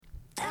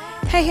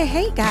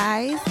Hey,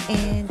 guys,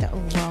 and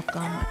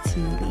welcome to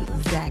the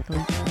Exactly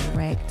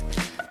Correct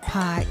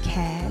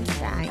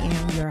podcast. I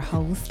am your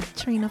host,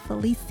 Trina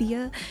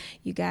Felicia.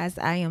 You guys,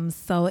 I am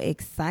so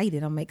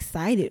excited. I'm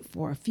excited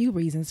for a few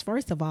reasons.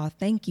 First of all,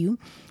 thank you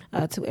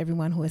to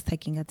everyone who is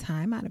taking a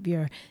time out of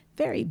your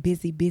very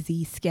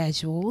busy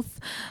schedules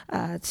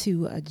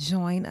to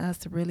join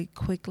us really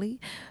quickly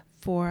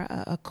for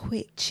a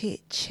quick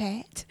chit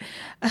chat.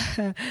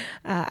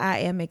 I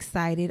am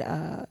excited,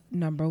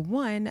 number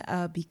one,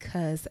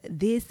 because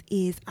this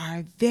is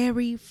our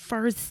very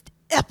first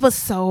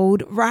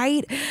episode,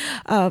 right?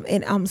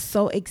 And I'm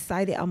so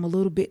excited. I'm a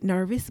little bit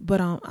nervous, but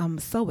I'm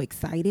so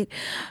excited.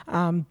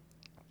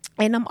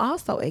 And I'm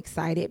also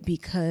excited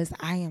because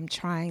I am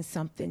trying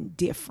something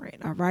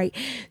different. All right.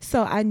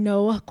 So I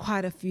know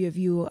quite a few of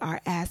you are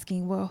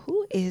asking, well,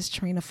 who is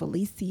Trina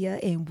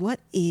Felicia and what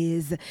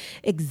is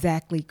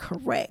Exactly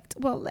Correct?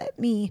 Well, let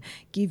me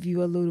give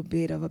you a little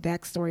bit of a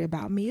backstory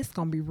about me. It's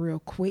going to be real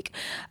quick.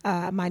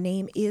 My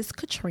name is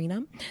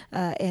Katrina,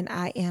 and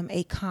I am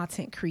a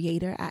content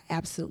creator. I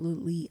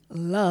absolutely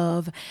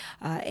love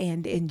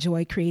and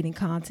enjoy creating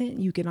content.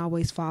 You can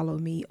always follow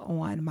me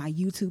on my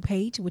YouTube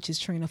page, which is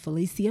Trina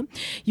Felicia.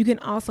 You can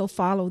also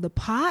follow the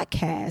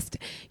podcast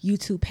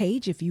YouTube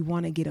page if you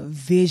want to get a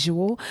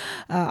visual.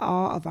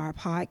 All of our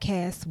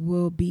podcasts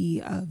will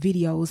be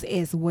videos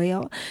as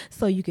well.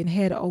 So you can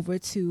head over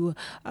to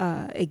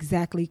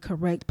Exactly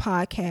Correct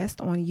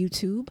Podcast on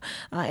YouTube.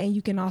 And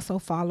you can also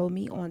follow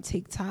me on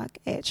TikTok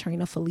at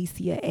Trina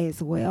Felicia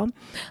as well.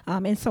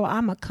 And so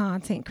I'm a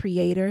content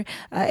creator.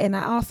 And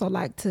I also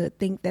like to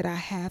think that I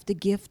have the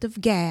gift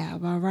of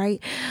gab. All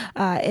right.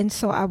 And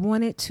so I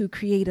wanted to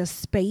create a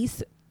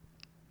space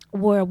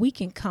where we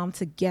can come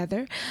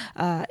together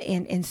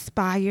and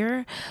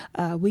inspire,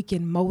 we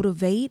can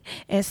motivate,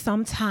 and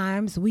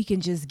sometimes we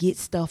can just get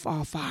stuff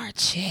off our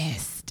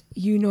chest.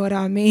 You know what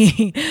I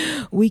mean?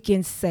 We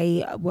can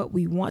say what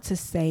we want to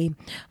say,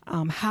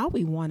 how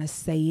we want to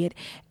say it,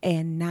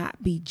 and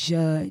not be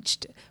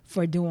judged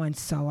for doing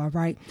so. All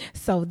right.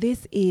 So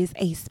this is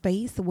a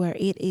space where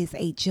it is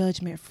a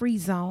judgment-free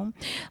zone,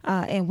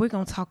 and we're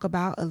going to talk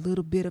about a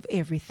little bit of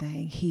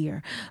everything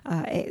here.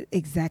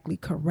 Exactly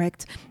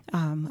Correct.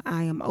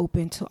 I am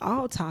open to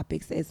all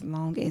topics as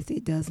long as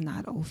it does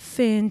not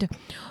offend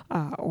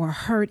or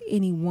hurt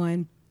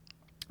anyone.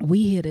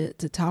 We here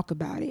to talk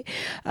about it.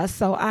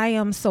 So I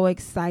am so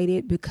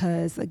excited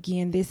because,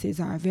 again, this is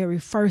our very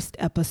first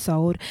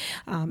episode.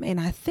 And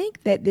I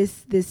think that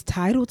this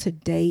title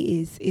today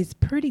is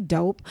pretty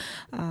dope.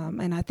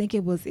 And I think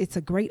it's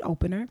a great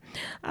opener.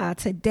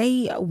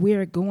 Today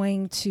we're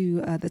going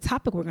to, the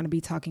topic we're going to be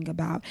talking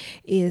about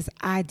is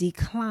I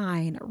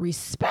decline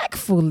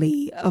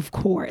respectfully, of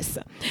course.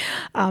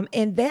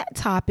 And that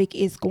topic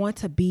is going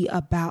to be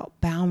about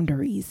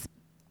boundaries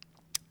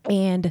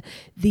and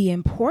the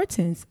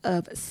importance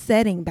of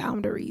setting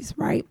boundaries,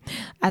 right?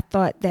 I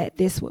thought that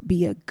this would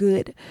be a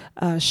good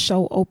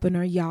show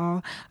opener,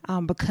 y'all,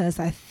 because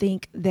I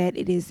think that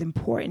it is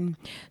important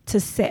to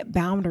set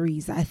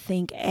boundaries. I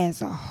think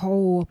as a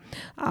whole,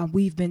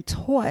 we've been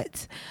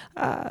taught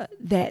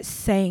that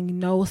saying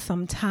no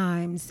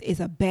sometimes is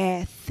a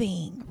bad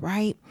thing,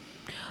 right?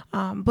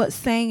 But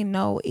saying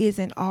no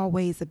isn't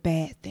always a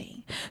bad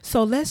thing.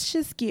 So let's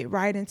just get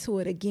right into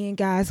it again,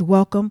 guys.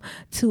 Welcome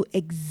to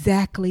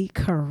Exactly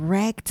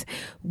Correct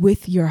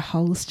with your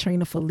host,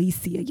 Trina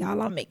Felicia.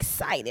 Y'all, I'm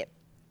excited.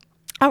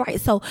 All right,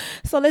 so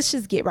let's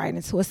just get right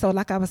into it. So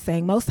like I was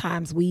saying, most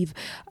times we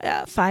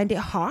find it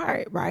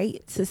hard,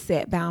 right, to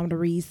set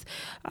boundaries.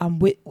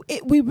 We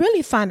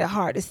really find it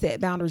hard to set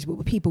boundaries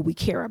with people we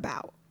care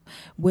about,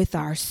 with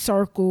our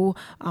circle,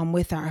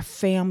 with our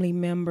family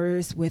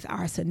members, with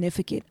our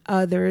significant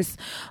others,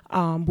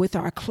 with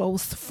our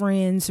close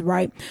friends,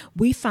 right?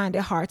 We find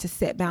it hard to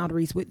set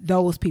boundaries with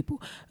those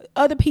people.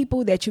 Other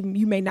people that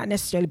you may not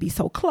necessarily be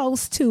so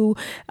close to,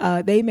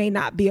 they may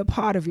not be a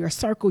part of your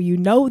circle. You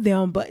know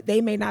them, but they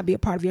may not be a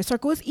part of your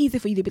circle. It's easy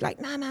for you to be like,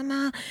 nah,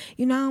 I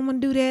don't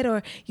want to do that.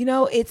 Or,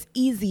 it's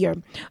easier.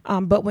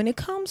 But when it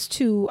comes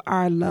to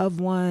our loved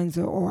ones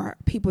or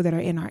people that are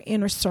in our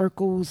inner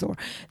circles or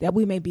that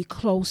we may be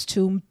close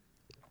to,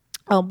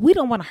 we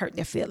don't want to hurt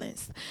their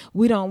feelings.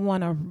 We don't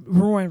want to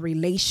ruin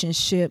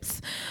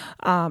relationships.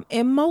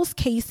 In most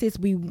cases,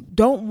 we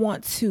don't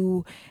want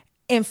to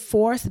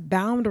enforce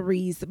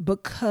boundaries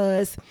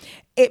because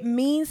it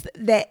means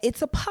that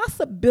it's a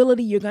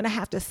possibility you're going to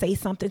have to say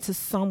something to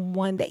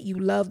someone that you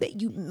love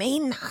that you may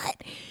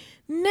not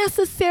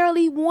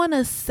necessarily want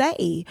to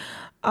say.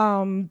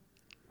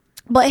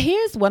 But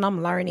here's what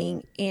I'm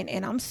learning,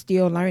 and I'm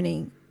still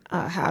learning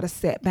how to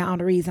set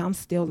boundaries. I'm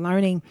still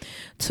learning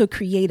to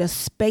create a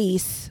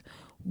space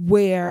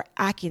where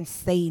I can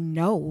say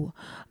no.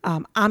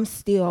 I'm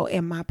still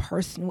in my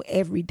personal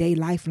everyday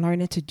life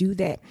learning to do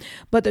that.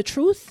 But the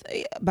truth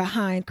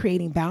behind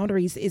creating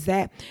boundaries is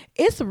that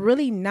it's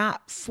really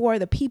not for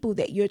the people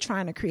that you're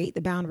trying to create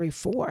the boundary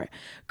for.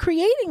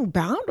 Creating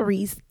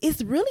boundaries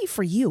is really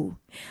for you.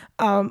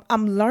 I'm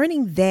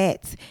learning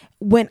that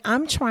when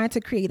I'm trying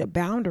to create a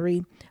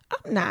boundary,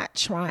 I'm not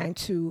trying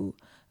to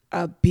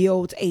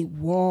build a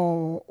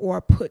wall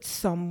or put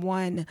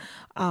someone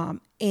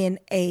in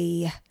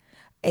a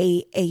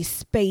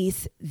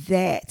space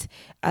that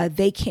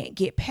they can't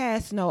get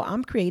past. No,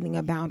 I'm creating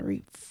a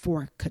boundary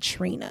for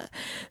Katrina.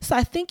 So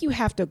I think you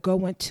have to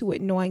go into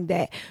it knowing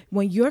that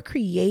when you're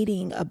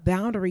creating a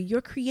boundary,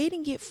 you're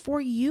creating it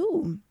for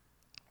you.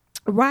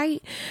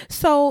 Right?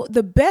 So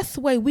the best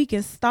way we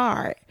can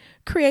start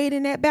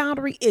creating that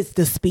boundary is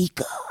to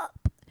speak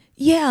up.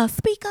 Yeah,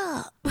 speak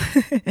up.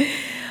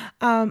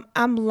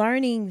 I'm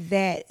learning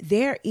that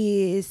there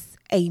is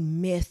a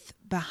myth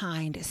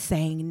behind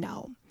saying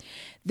no,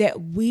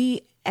 that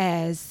we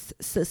as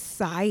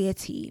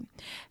society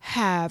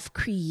have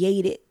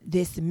created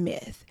this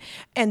myth.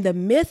 And the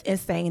myth in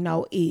saying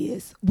no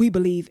is we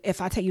believe if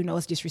I tell you no,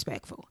 it's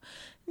disrespectful.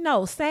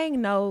 No,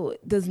 saying no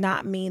does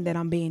not mean that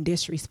I'm being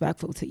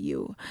disrespectful to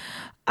you.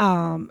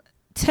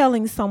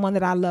 Telling someone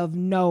that I love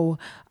no,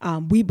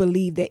 we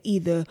believe that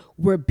either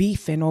we're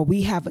beefing or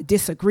we have a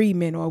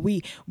disagreement or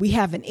we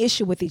have an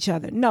issue with each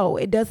other. No,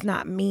 it does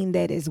not mean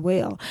that as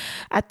well.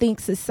 I think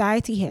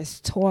society has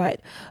taught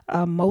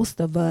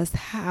most of us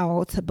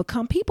how to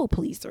become people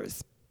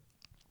pleasers.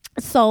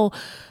 So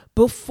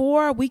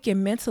before we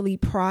can mentally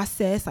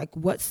process like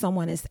what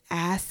someone is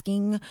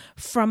asking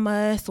from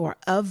us or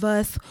of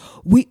us,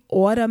 we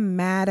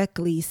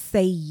automatically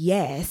say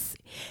yes,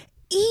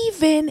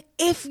 even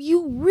if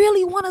you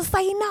really want to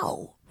say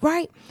no,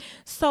 right?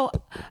 So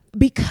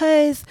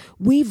because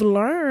we've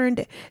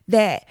learned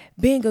that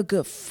being a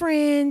good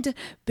friend,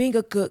 being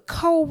a good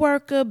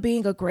coworker,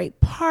 being a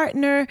great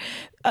partner,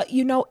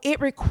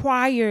 it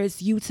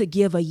requires you to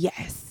give a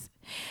yes.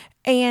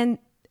 And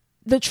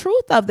the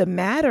truth of the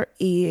matter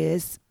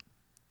is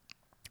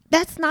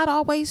that's not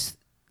always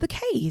the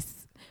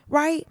case,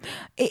 right?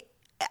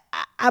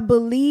 I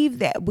believe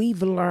that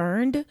we've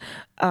learned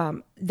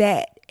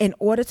that in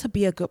order to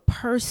be a good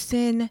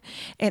person,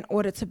 in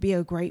order to be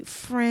a great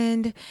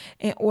friend,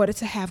 in order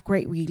to have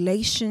great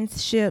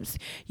relationships,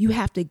 you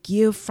have to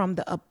give from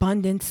the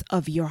abundance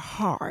of your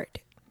heart.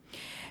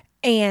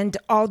 And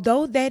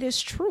although that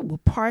is true,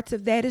 parts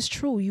of that is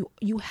true,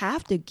 you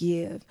have to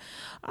give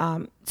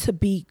to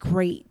be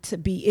great,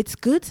 it's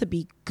good to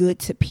be good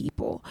to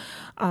people.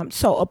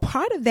 So a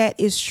part of that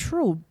is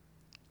true.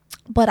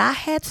 But I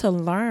had to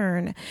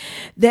learn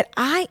that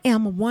I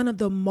am one of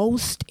the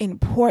most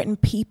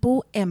important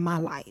people in my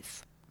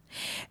life.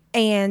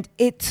 And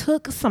it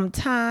took some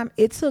time,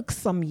 it took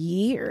some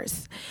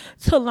years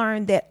to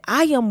learn that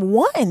I am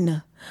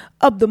one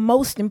of the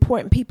most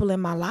important people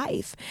in my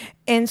life.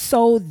 And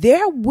so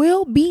there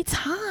will be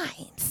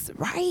times,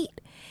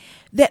 right,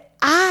 that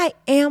I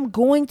am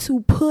going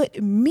to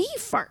put me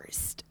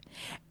first.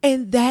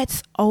 And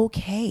that's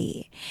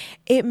okay.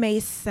 It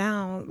may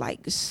sound like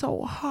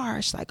so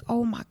harsh, like,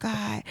 oh my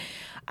God,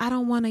 I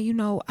don't want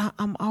to,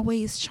 I'm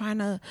always trying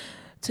to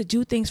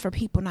do things for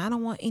people. And I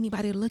don't want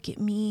anybody to look at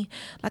me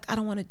like I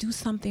don't want to do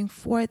something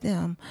for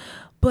them.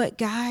 But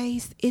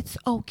guys, it's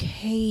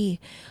okay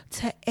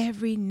to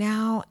every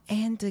now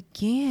and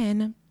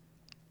again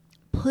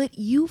put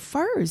you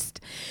first,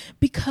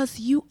 because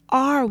you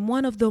are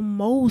one of the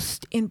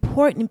most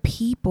important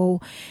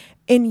people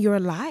in your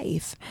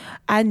life.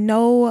 I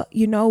know,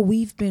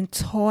 we've been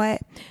taught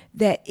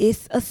that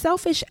it's a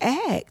selfish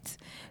act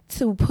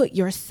to put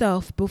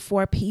yourself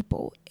before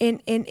people,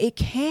 and it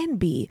can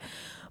be,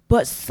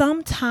 but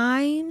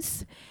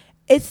sometimes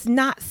it's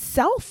not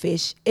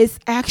selfish. It's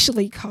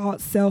actually called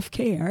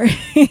self-care.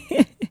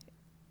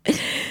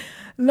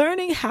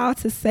 Learning how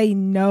to say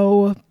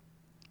no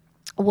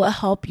will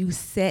help you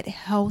set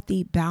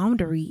healthy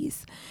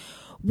boundaries,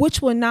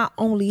 which will not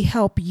only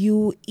help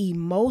you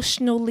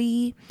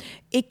emotionally,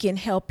 it can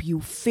help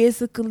you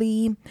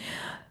physically.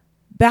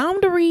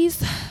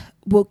 Boundaries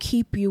will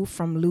keep you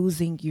from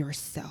losing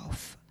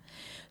yourself.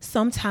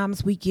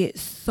 Sometimes we get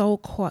so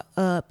caught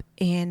up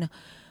in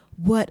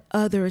what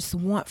others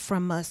want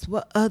from us,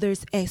 what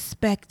others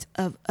expect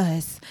of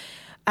us.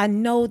 I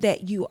know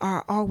that you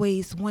are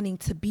always wanting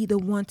to be the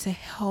one to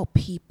help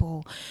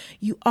people.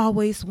 You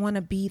always want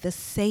to be the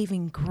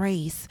saving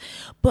grace.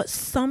 But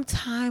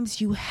sometimes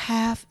you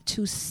have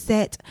to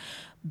set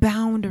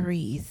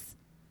boundaries.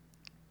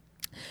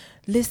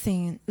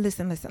 Listen.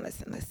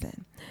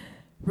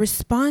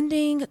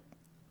 Responding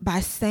by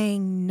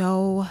saying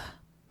no,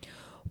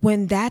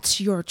 when that's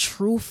your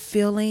true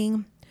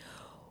feeling,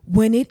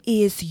 when it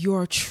is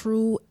your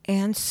true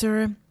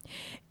answer,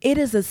 it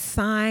is a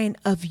sign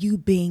of you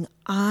being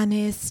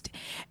honest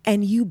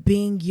and you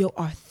being your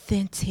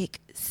authentic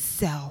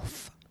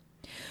self.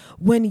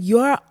 When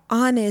your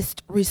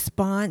honest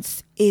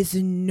response is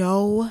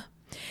no,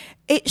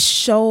 it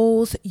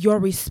shows your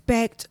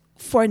respect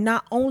for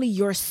not only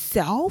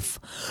yourself,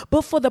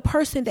 but for the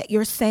person that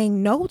you're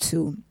saying no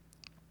to.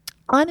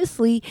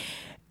 Honestly,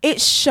 it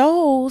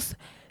shows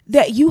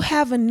that you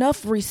have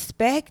enough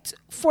respect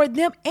for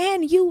them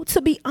and you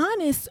to be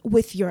honest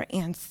with your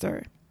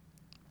answer.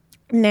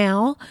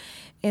 Now,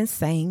 in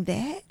saying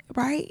that,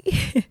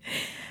 right,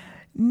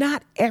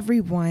 not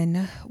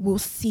everyone will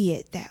see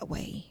it that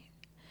way.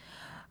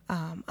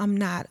 I'm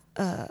not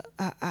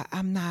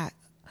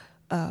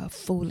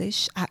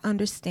foolish. I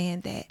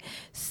understand that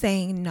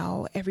saying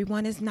no,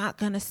 everyone is not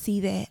going to see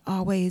that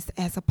always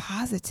as a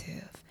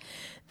positive.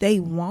 They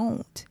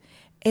won't.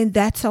 And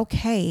that's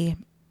okay.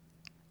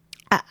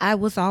 I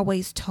was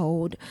always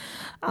told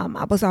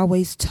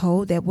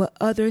that what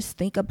others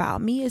think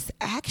about me is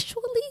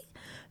actually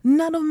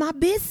none of my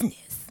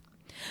business.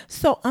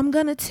 So I'm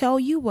going to tell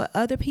you what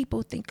other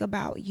people think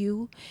about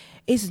you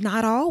is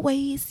not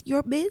always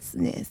your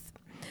business.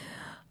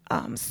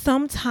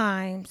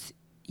 Sometimes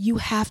you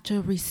have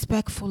to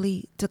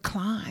respectfully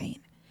decline.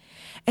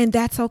 And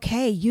that's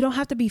okay. You don't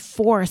have to be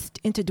forced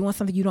into doing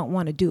something you don't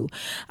want to do.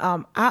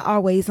 I'm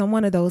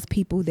one of those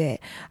people that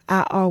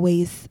I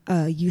always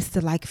used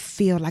to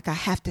feel like I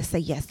have to say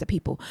yes to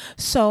people.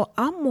 So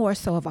I'm more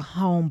so of a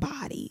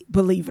homebody,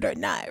 believe it or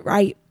not,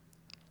 right?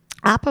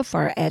 I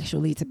prefer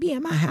actually to be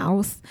in my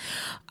house.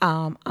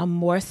 I'm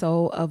more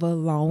so of a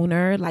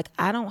loner.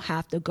 I don't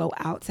have to go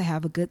out to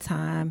have a good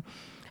time.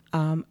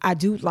 I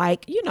do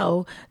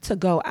to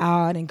go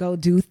out and go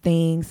do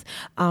things.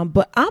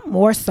 But I'm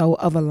more so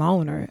of a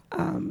loner.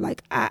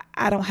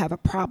 I don't have a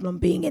problem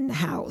being in the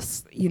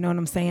house. You know what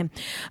I'm saying?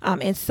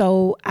 And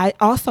so I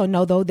also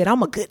know though that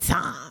I'm a good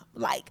time.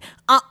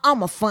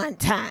 I'm a fun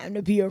time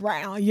to be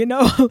around,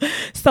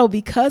 So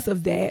because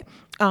of that,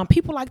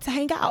 people like to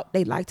hang out.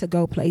 They like to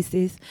go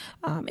places,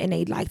 and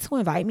they like to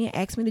invite me and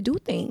ask me to do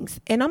things.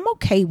 And I'm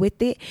okay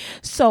with it.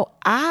 So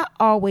I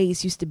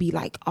always used to be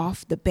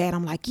off the bat,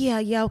 I'm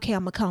yeah, okay,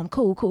 I'm going to come.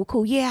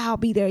 Cool. Yeah, I'll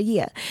be there.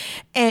 Yeah.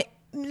 And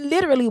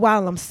literally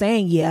while I'm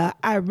saying, yeah,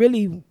 I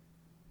really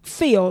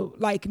feel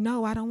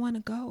no, I don't want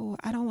to go.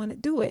 I don't want to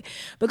do it.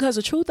 Because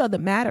the truth of the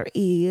matter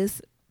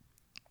is,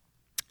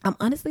 I'm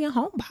honestly a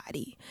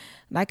homebody.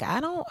 I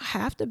don't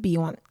have to be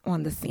on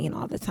the scene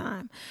all the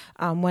time.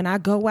 When I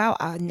go out,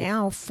 I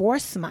now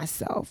force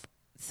myself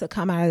to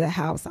come out of the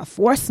house. I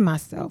force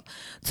myself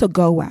to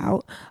go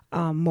out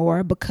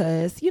more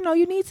because,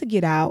 you need to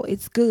get out.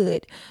 It's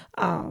good.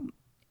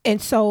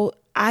 And so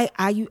I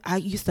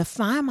used to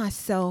find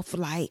myself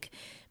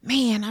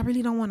man, I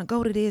really don't want to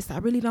go to this. I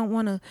really don't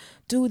want to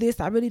do this.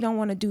 I really don't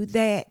want to do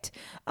that.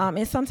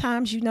 And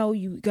sometimes, you're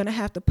going to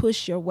have to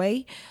push your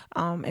way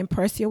and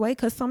press your way,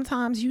 because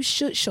sometimes you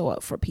should show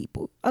up for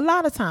people. A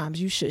lot of times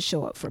you should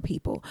show up for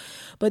people.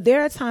 But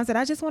there are times that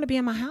I just want to be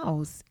in my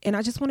house and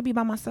I just want to be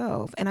by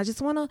myself and I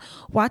just want to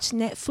watch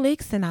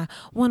Netflix and I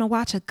want to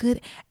watch a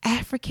good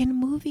African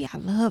movie. I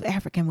love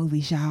African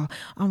movies, y'all.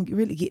 I'm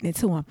really getting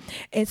into them.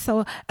 And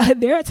so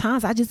there are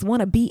times I just want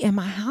to be in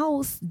my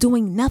house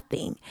doing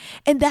nothing.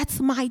 And that's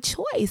my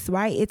choice,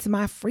 right? It's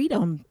my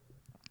freedom.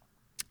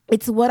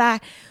 It's what I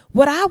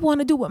want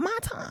to do with my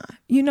time,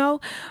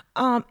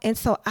 And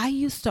so I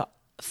used to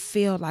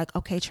feel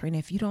okay, Trina,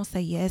 if you don't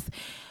say yes,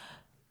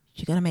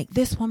 you're going to make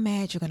this one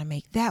mad. You're going to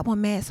make that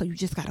one mad. So you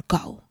just got to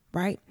go,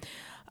 right?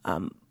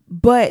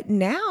 But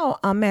now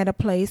I'm at a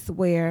place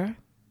where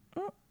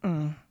if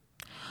I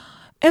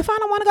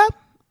don't want to go,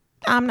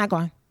 I'm not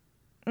going.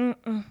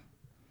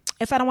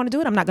 If I don't want to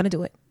do it, I'm not going to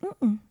do it.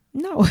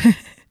 No.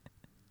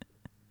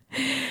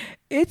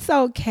 It's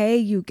okay,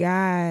 you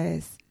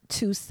guys,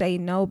 to say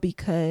no,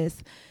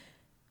 because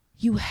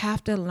you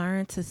have to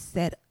learn to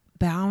set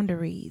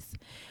boundaries.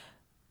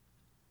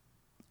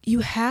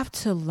 You have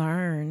to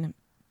learn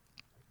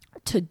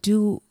to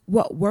do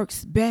what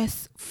works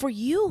best for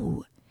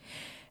you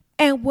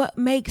and what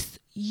makes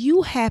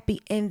you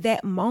happy in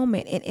that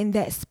moment and in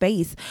that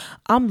space.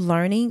 I'm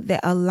learning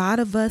that a lot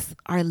of us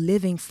are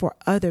living for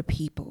other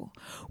people.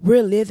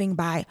 We're living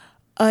by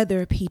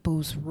other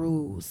people's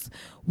rules.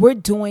 We're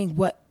doing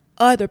what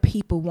other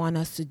people want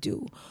us to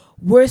do.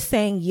 We're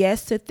saying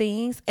yes to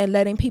things and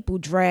letting people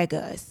drag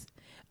us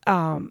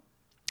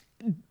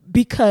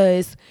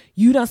because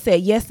you done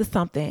said yes to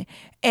something,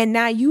 and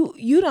now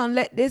you don't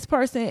let this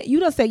person, you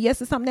don't say yes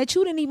to something that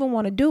you didn't even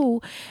want to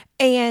do,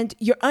 and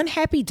you're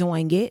unhappy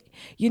doing it.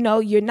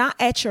 You're not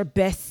at your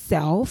best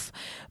self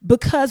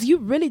because you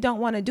really don't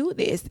want to do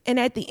this. And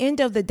at the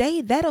end of the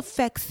day, that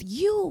affects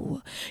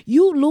you.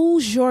 You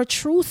lose your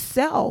true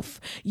self,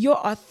 your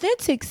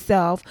authentic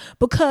self,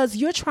 because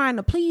you're trying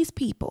to please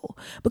people,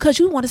 because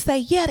you want to say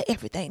yeah to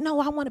everything. No,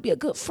 I want to be a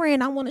good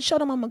friend. I want to show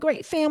them I'm a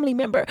great family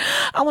member.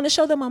 I want to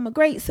show them I'm a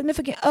great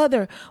significant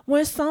other,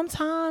 when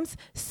sometimes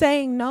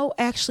saying no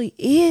actually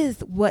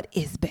is what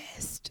is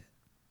best.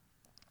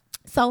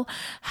 So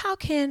how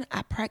can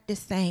I practice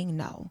saying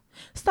no?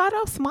 Start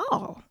off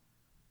small.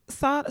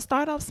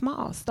 Start off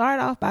small. Start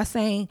off by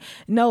saying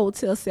no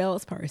to a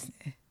salesperson.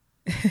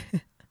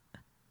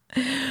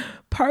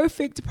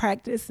 Perfect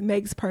practice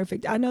makes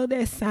perfect. I know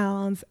that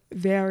sounds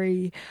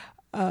very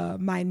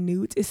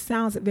minute. It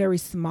sounds very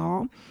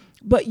small,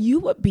 but you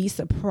would be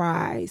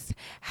surprised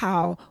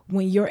how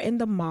when you're in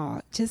the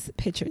mall, just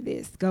picture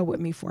this. Go with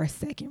me for a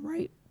second,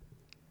 right?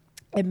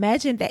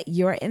 Imagine that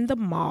you're in the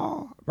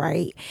mall,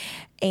 right?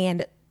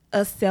 And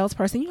a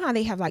salesperson, you know how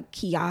they have like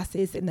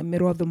kiosks in the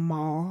middle of the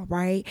mall,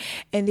 right?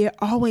 And they're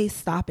always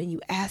stopping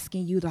you,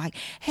 asking you like,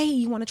 hey,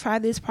 you want to try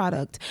this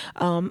product?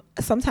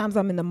 Sometimes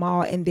I'm in the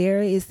mall and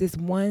there is this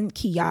one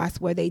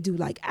kiosk where they do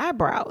like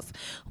eyebrows.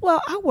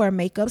 Well, I wear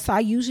makeup, so I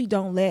usually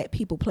don't let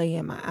people play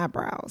in my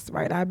eyebrows,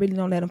 right? I really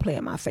don't let them play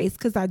in my face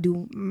because I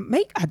do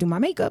my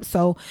makeup.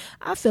 So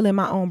I fill in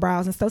my own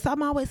brows and stuff. So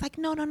I'm always like,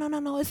 no,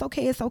 it's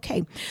okay.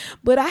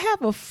 But I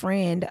have a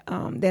friend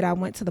that I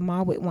went to the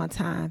mall with one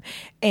time,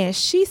 and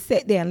she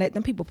sat there and let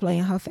them people play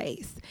in her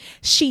face.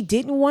 She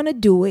didn't want to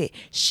do it.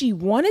 She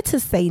wanted to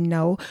say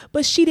no,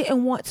 but she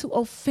didn't want to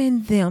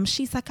offend them.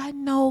 She's like, I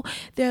know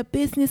they're a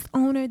business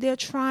owner. They're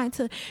trying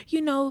to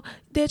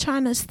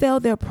sell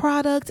their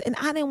product, and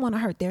I didn't want to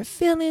hurt their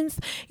feelings,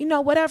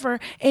 whatever.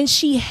 And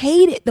she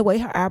hated the way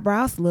her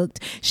eyebrows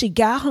looked. She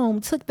got home,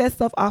 took that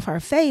stuff off her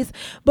face,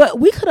 but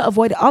we could have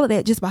avoided all of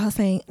that just by her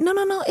saying, no,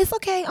 it's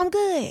okay. I'm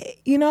good,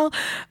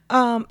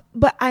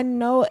 but I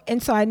know.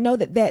 And so I know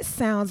that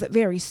sounds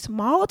very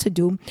small to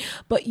do,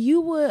 but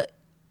you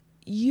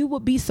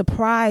would be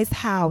surprised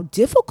how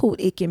difficult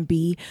it can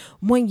be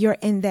when you're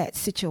in that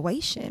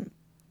situation.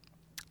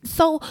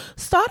 So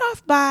start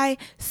off by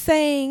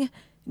saying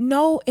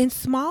no in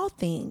small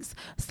things.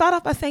 Start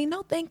off by saying,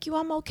 no, thank you.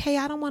 I'm okay.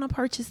 I don't want to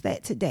purchase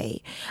that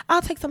today.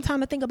 I'll take some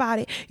time to think about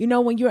it.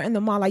 When you're in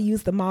the mall, I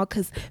use the mall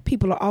because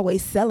people are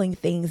always selling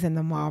things in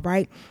the mall,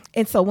 right?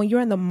 And so when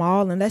you're in the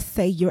mall, and let's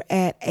say you're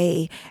at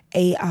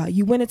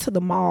you went into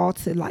the mall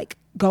to like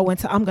I'm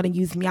going to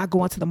use me. I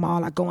go into the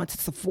mall. I go into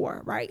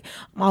Sephora, right?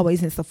 I'm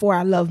always in Sephora.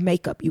 I love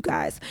makeup, you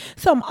guys.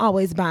 So I'm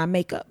always buying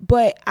makeup,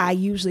 but I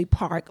usually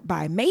park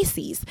by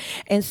Macy's.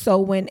 And so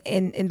when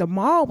in the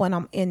mall, when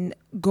I'm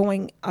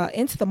going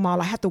into the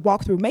mall, I have to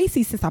walk through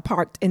Macy's. Since I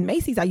parked in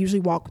Macy's, I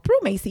usually walk through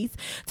Macy's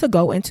to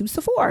go into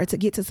Sephora, to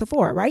get to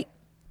Sephora, right?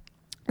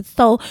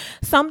 So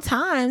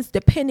sometimes,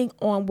 depending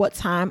on what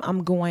time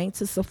I'm going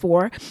to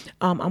Sephora,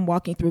 I'm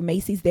walking through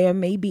Macy's, there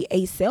may be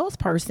a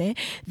salesperson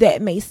that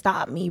may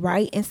stop me,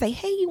 right, and say,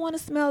 hey, you want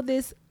to smell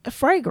this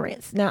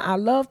fragrance? Now, I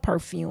love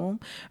perfume,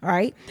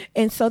 right?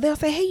 And so they'll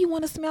say, hey, you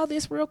want to smell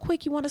this real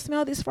quick? You want to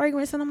smell this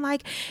fragrance? And I'm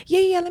like,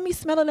 yeah, let me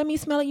smell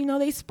it.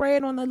 They spray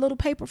it on a little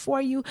paper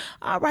for you.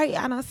 All right,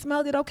 and I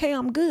smelled it. Okay,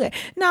 I'm good.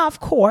 Now, of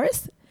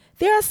course,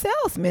 they're a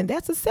salesman.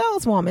 That's a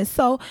saleswoman.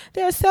 So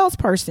they're a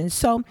salesperson.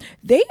 So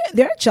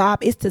their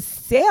job is to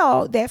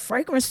sell that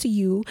fragrance to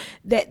you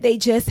that they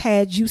just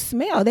had you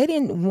smell. They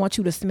didn't want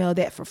you to smell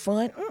that for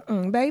fun.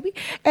 Baby.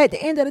 At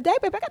the end of the day,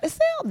 baby, I got to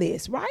sell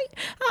this, right?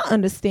 I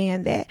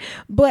understand that.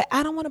 But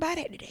I don't want to buy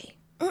that today.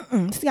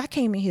 See, I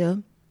came in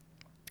here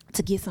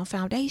to get some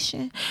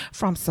foundation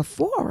from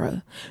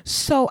Sephora.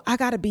 So I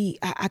got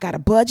a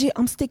budget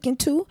I'm sticking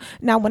to.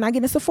 Now, when I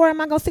get in Sephora,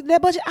 am I going to stick to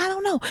that budget? I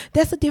don't know.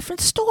 That's a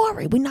different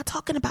story. We're not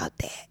talking about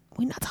that.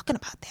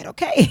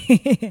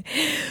 Okay.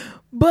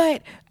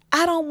 But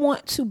I don't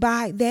want to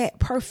buy that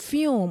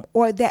perfume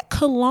or that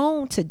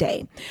cologne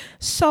today.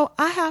 So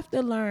I have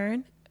to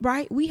learn,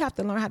 right? We have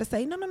to learn how to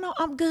say, no,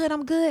 I'm good.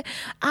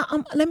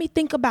 Let me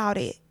think about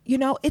it.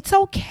 It's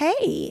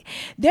okay.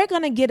 They're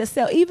going to get a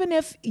sale. Even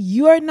if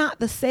you're not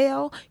the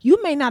sale,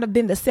 you may not have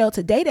been the sale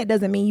today. That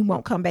doesn't mean you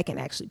won't come back and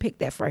actually pick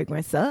that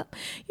fragrance up.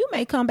 You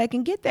may come back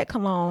and get that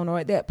cologne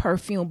or that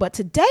perfume, but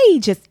today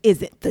just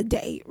isn't the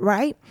day,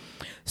 right?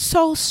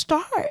 So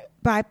start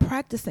by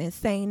practicing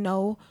saying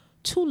no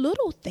to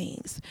little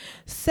things.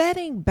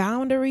 Setting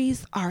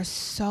boundaries are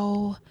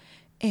so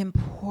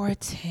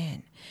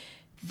important.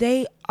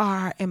 They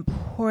are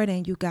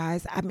important, you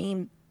guys. I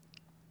mean,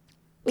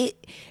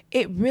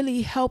 it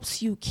really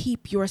helps you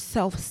keep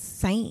yourself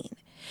sane.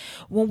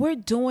 When we're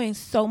doing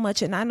so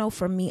much, and I know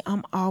for me,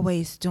 I'm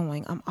always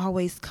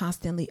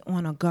constantly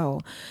on a go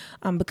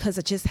because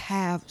I just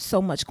have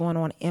so much going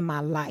on in my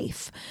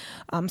life.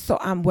 So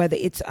whether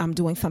I'm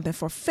doing something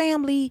for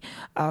family,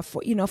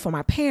 for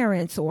my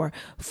parents, or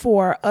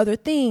for other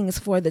things,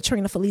 for the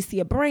Trina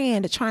Felicia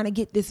brand, trying to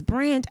get this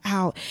brand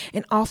out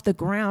and off the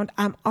ground,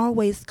 I'm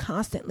always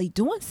constantly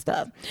doing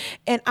stuff.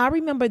 And I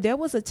remember there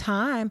was a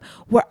time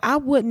where I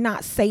would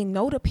not say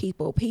no to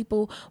people.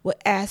 People would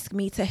ask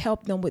me to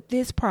help them with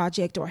this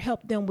project or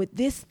help them with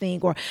this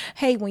thing, or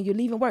hey, when you're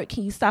leaving work,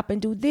 can you stop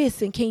and do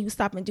this, and can you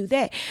stop and do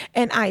that?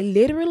 And I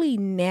literally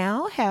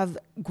now have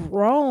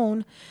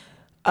grown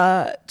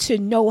to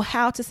know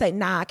how to say,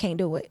 nah, I can't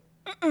do it.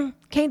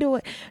 Can't do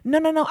it.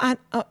 No. I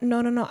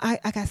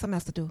got something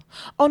else to do.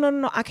 Oh,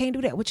 no. I can't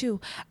do that with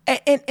you.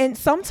 And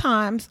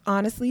sometimes,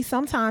 honestly,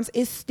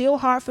 it's still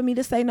hard for me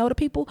to say no to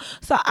people.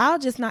 So I'll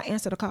just not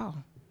answer the call.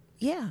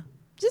 Yeah.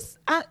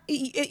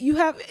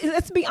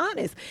 Let's be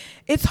honest.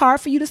 It's hard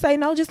for you to say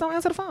no. Just don't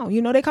answer the phone.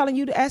 They're calling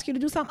you to ask you to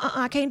do something.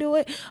 I can't do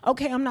it.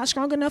 Okay, I'm not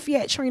strong enough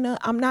yet, Trina.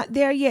 I'm not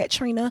there yet,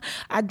 Trina.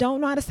 I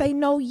don't know how to say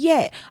no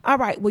yet. All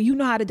right, well, you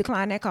know how to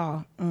decline that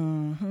call.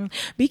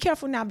 Be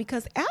careful now,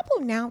 because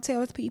Apple now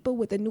tells people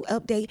with the new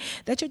update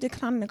that you're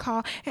declining the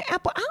call. And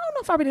Apple, I don't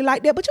know if I really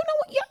like that, but you know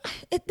what?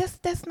 Yeah,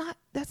 that's not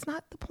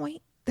the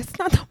point. That's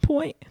not the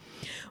point.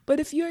 But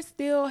if you're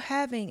still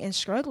having and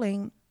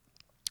struggling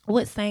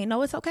with saying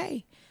no, it's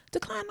okay.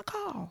 Decline the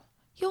call.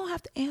 You don't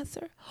have to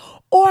answer.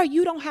 Or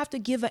you don't have to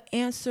give an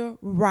answer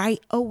right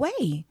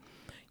away.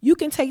 You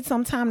can take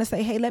some time to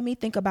say, hey, let me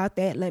think about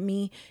that. Let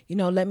me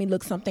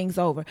look some things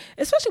over.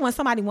 Especially when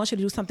somebody wants you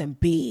to do something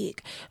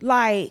big.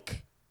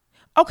 Like,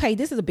 okay,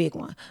 this is a big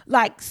one.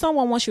 Like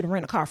someone wants you to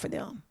rent a car for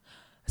them.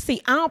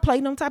 See, I don't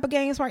play them type of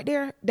games right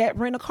there. That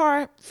rent a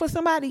car for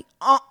somebody.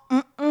 I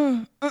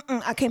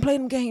can't play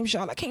them games,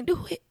 y'all. I can't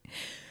do it.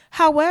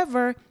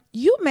 However,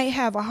 you may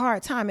have a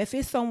hard time if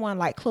it's someone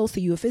like close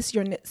to you, if it's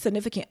your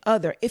significant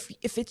other, if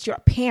it's your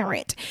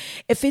parent,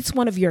 if it's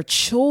one of your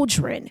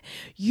children,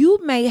 you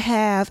may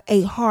have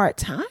a hard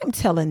time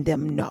telling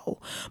them no,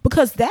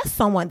 because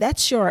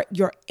that's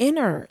your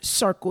inner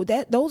circle.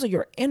 Those are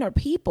your inner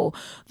people.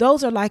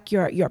 Those are like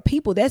your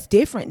people. That's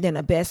different than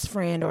a best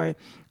friend or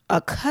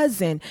a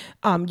cousin.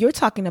 You're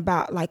talking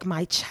about like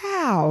my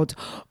child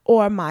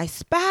or my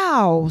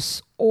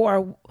spouse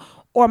or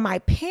my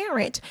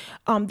parent.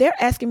 They're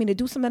asking me to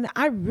do something that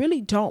I really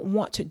don't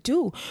want to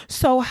do.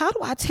 So how do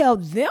I tell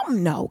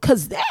them no?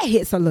 Because that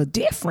hits a little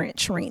different,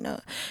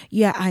 Trina.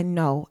 Yeah, I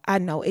know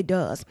it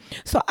does.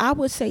 So I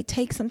would say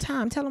take some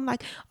time. Tell them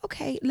like,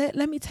 okay, let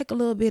me take a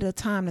little bit of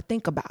time to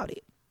think about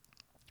it.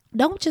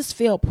 Don't just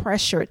feel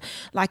pressured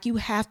like you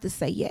have to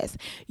say yes.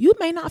 You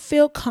may not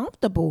feel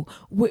comfortable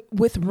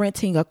with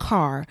renting a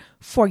car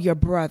for your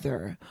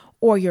brother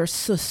or your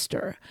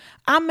sister.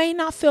 I may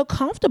not feel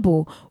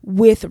comfortable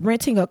with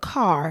renting a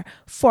car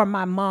for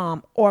my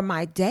mom or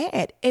my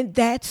dad, and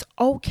that's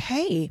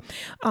okay.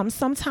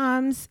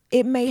 Sometimes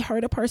it may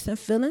hurt a person's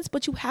feelings,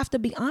 but you have to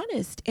be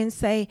honest and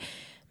say,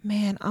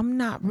 man, I'm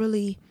not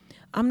really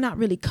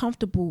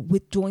comfortable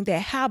with doing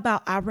that. How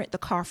about I rent the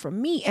car for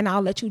me and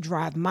I'll let you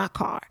drive my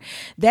car?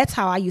 That's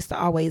how I used to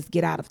always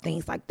get out of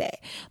things like that.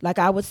 Like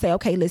I would say,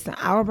 okay, listen,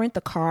 I'll rent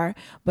the car,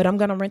 but I'm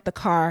going to rent the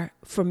car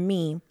for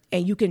me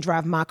and you can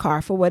drive my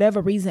car. For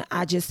whatever reason,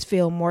 I just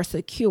feel more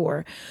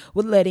secure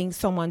with letting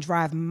someone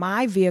drive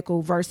my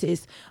vehicle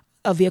versus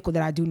a vehicle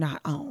that I do not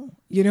own.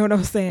 You know what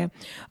I'm saying?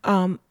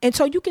 And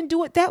so you can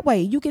do it that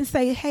way. You can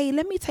say, hey,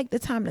 let me take the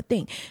time to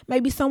think.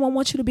 Maybe someone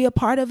wants you to be a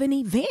part of an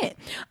event.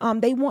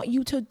 They want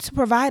you to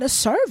provide a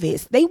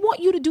service. They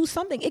want you to do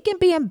something. It can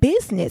be in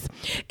business.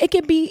 It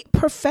can be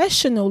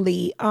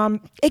professionally.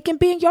 It can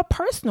be in your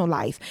personal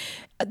life.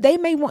 They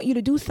may want you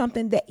to do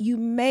something that you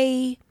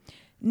may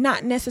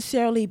not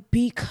necessarily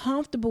be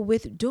comfortable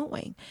with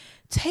doing.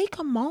 Take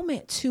a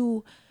moment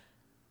to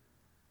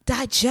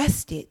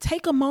digest it.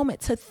 Take a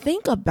moment to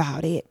think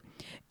about it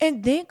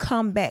and then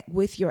come back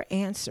with your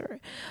answer.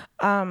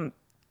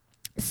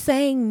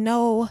 Saying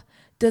no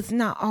does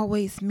not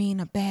always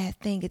mean a bad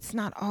thing. It's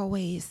not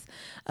always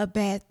a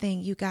bad thing,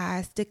 you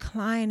guys.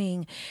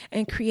 Declining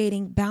and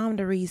creating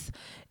boundaries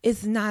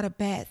is not a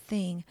bad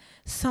thing.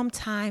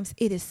 Sometimes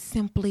it is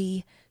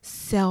simply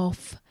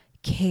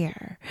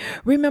self-care.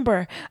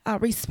 Remember,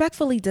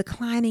 respectfully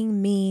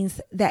declining means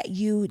that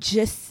you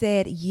just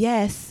said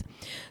yes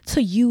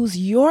to use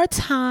your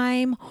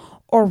time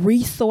or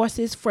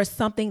resources for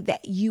something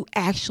that you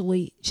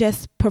actually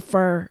just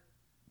prefer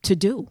to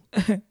do.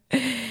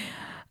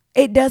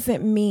 It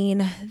doesn't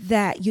mean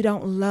that you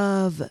don't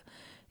love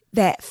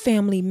that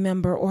family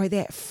member or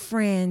that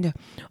friend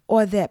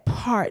or that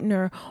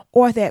partner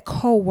or that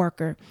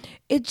coworker.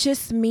 It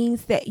just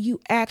means that you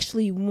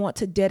actually want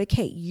to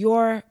dedicate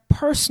your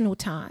personal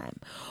time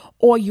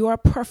or your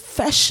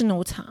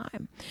professional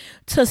time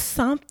to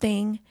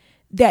something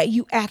that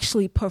you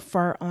actually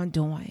prefer on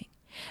doing.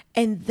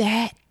 And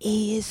that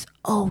is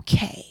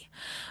okay.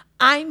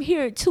 I'm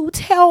here to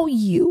tell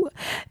you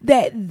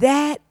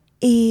that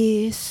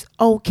is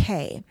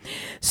okay.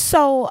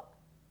 So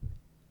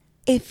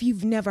if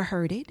you've never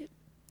heard it,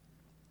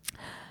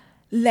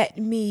 let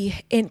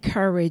me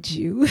encourage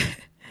you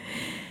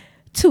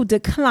to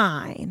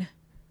decline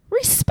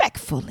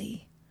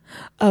respectfully.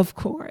 Of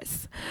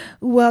course.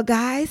 Well,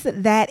 guys,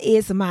 that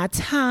is my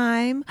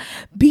time.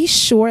 Be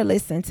sure,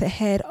 to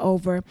head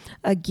over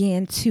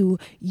again to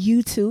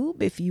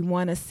YouTube if you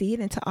want to see it.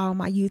 And to all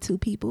my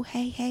YouTube people,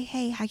 hey,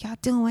 how y'all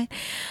doing?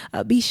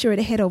 Be sure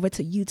to head over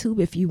to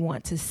YouTube if you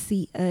want to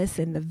see us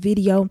in the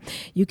video.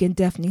 You can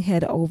definitely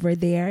head over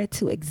there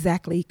to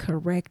Exactly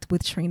Correct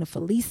with Trina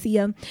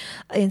Felicia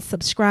and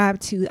subscribe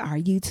to our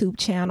YouTube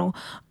channel.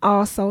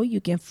 Also, you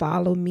can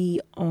follow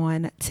me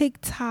on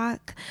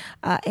TikTok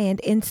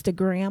and Instagram.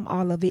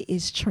 All of it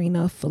is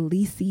Trina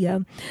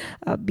Felicia.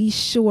 Be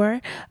sure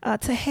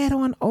to head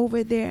on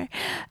over there.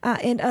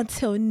 And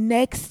until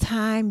next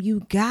time,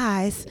 you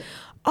guys,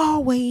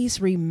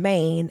 always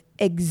remain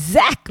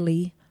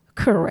exactly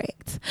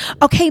correct.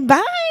 Okay,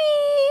 bye.